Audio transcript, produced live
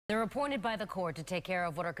They're appointed by the court to take care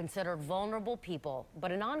of what are considered vulnerable people,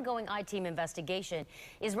 but an ongoing I-Team investigation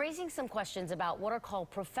is raising some questions about what are called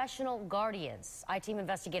professional guardians. I-Team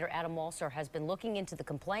investigator Adam Walser has been looking into the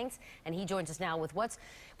complaints, and he joins us now with what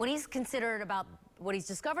he's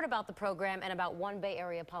discovered about the program and about one Bay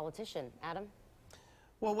Area politician. Adam?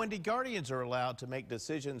 Well, Wendy, guardians are allowed to make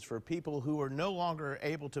decisions for people who are no longer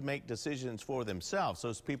able to make decisions for themselves.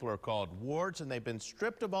 Those people are called wards, and they've been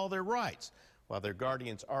stripped of all their rights, while their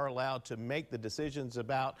guardians are allowed to make the decisions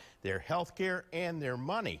about their health care and their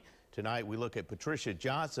money. Tonight, we look at Patricia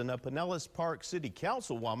Johnson, a Pinellas Park City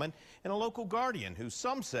Councilwoman and a local guardian who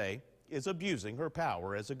some say is abusing her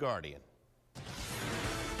power as a guardian.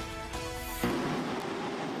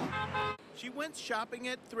 She went shopping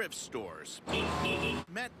at thrift stores,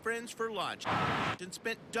 met friends for lunch, and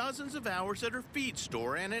spent dozens of hours at her feed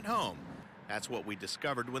store and at home. That's what we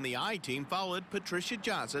discovered when the I-Team followed Patricia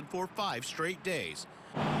Johnson for 5 straight days.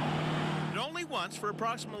 And only once, for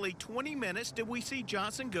approximately 20 minutes, did we see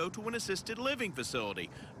Johnson go to an assisted living facility,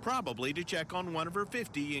 probably to check on one of her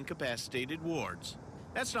 50 incapacitated wards.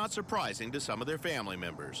 That's not surprising to some of their family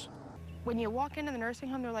members. When you walk into the nursing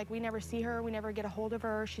home, they're like, we never see her, we never get a hold of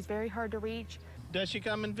her, she's very hard to reach. Does she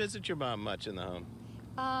come and visit your mom much in the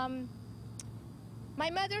home? My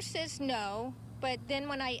mother says no. But then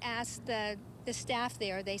when I ask the staff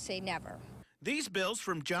there, they say never. These bills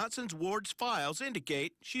from Johnson's ward's files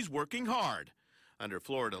indicate she's working hard. Under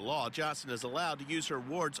Florida law, Johnson is allowed to use her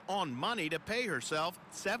ward's own money to pay herself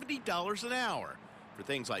 $70 an hour for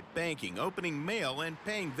things like banking, opening mail, and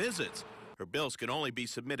paying visits. Her bills can only be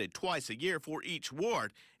submitted twice a year for each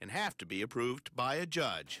ward and have to be approved by a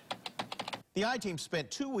judge. The I-Team spent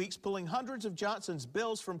 2 weeks pulling hundreds of Johnson's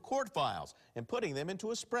bills from court files and putting them into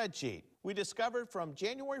a spreadsheet. We discovered from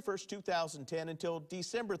January 1st, 2010 until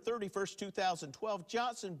December 31st, 2012,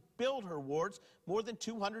 Johnson billed her wards more than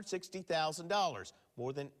 $260,000,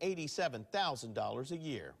 more than $87,000 a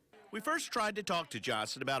year. We first tried to talk to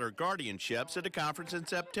Johnson about her guardianships at a conference in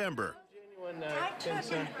September. I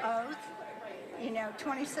took an oath,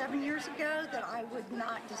 27 years ago that I would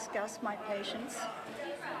not discuss my patients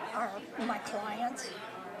or my clients.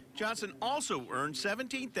 Johnson also earned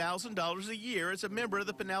 $17,000 a year as a member of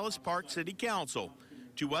the Pinellas Park City Council.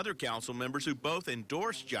 2 other council members who both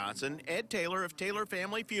endorsed Johnson, Ed Taylor of Taylor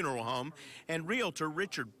Family Funeral Home and realtor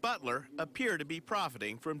Richard Butler, appear to be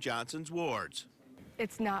profiting from Johnson's wards.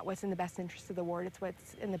 It's not what's in the best interest of the ward, it's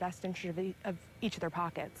what's in the best interest of each of their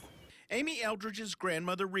pockets. Amy Eldridge's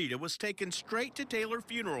grandmother Rita was taken straight to Taylor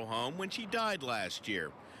Funeral Home when she died last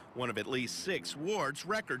year. One of at least 6 wards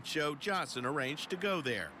records show Johnson arranged to go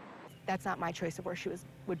there. That's not my choice of where she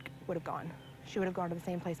would have gone. She would have gone to the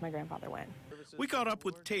same place my grandfather went. We caught up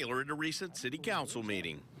with Taylor at a recent city council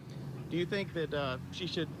meeting. Do you think that she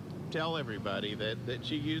should tell everybody that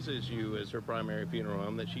she uses you as her primary funeral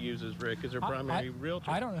home, that she uses Rick as her primary realtor?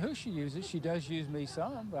 I don't know who she uses. She does use me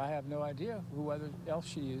some, but I have no idea who else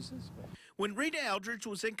she uses. When Rita Eldridge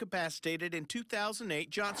was incapacitated in 2008,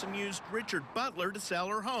 Johnson used Richard Butler to sell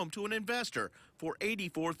her home to an investor for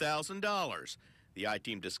 $84,000. The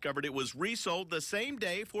I-Team discovered it was resold the same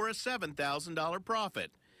day for a $7,000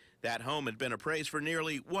 profit. That home had been appraised for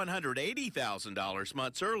nearly $180,000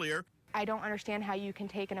 months earlier. I don't understand how you can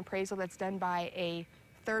take an appraisal that's done by a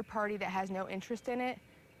third party that has no interest in it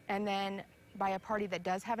and then by a party that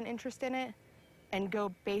does have an interest in it and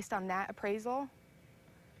go based on that appraisal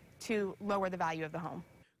to lower the value of the home.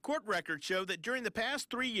 Court records show that during the past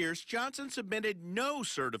 3 years, Johnson submitted no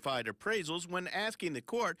certified appraisals when asking the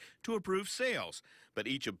court to approve sales. But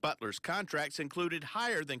each of Butler's contracts included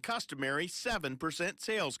higher than customary 7%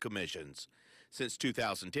 sales commissions. Since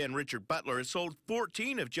 2010, Richard Butler has sold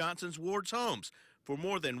 14 of Johnson's ward's homes for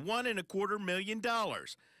more than $1.25 million.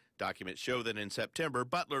 Documents show that in September,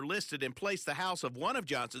 Butler listed and placed the house of one of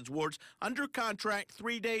Johnson's wards under contract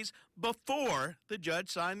 3 days before the judge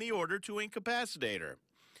signed the order to incapacitate her.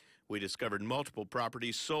 We discovered multiple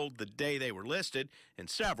properties sold the day they were listed, and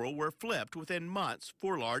several were flipped within months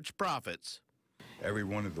for large profits. Every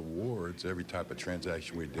one of the wards, every type of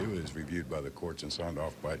transaction we do is reviewed by the courts and signed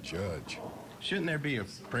off by a judge. Shouldn't there be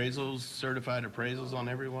appraisals, certified appraisals on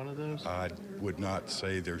every one of those? I would not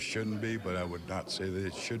say there shouldn't be, but I would not say that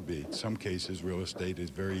it should be. In some cases, real estate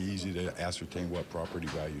is very easy to ascertain what property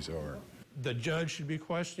values are. The judge should be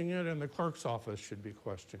questioning it, and the clerk's office should be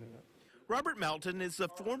questioning it. Robert Melton is the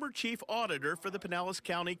former chief auditor for the Pinellas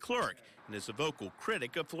County Clerk and is a vocal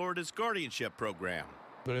critic of Florida's Guardianship program.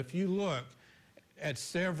 But if you look at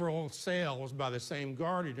several sales by the same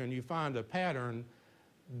guardian and you find a pattern,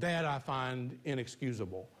 that I find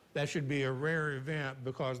inexcusable. That should be a rare event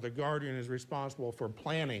because the guardian is responsible for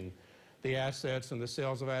planning the assets and the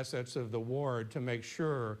sales of assets of the ward to make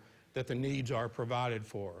sure that the needs are provided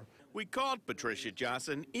for. We called Patricia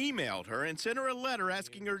Johnson, emailed her, and sent her a letter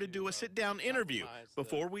asking her to do a sit-down interview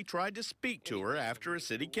before we tried to speak to her after a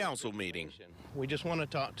city council meeting. We just want to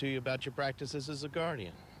talk to you about your practices as a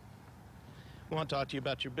guardian. We want to talk to you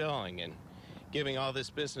about your billing and giving all this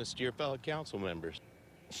business to your fellow council members.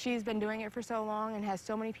 She's been doing it for so long and has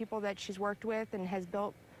so many people that she's worked with and has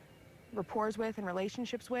built rapport with and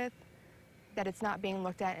relationships with that it's not being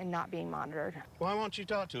looked at and not being monitored. Why won't you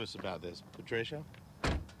talk to us about this, Patricia?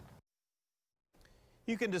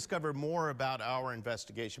 You can discover more about our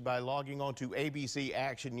investigation by logging on to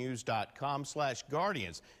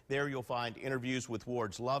abcactionnews.com/guardians. There you'll find interviews with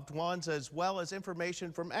Ward's loved ones as well as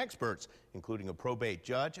information from experts, including a probate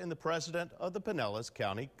judge and the president of the Pinellas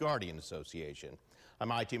County Guardian Association.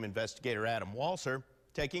 I'm I-Team investigator Adam Walser,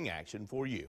 taking action for you.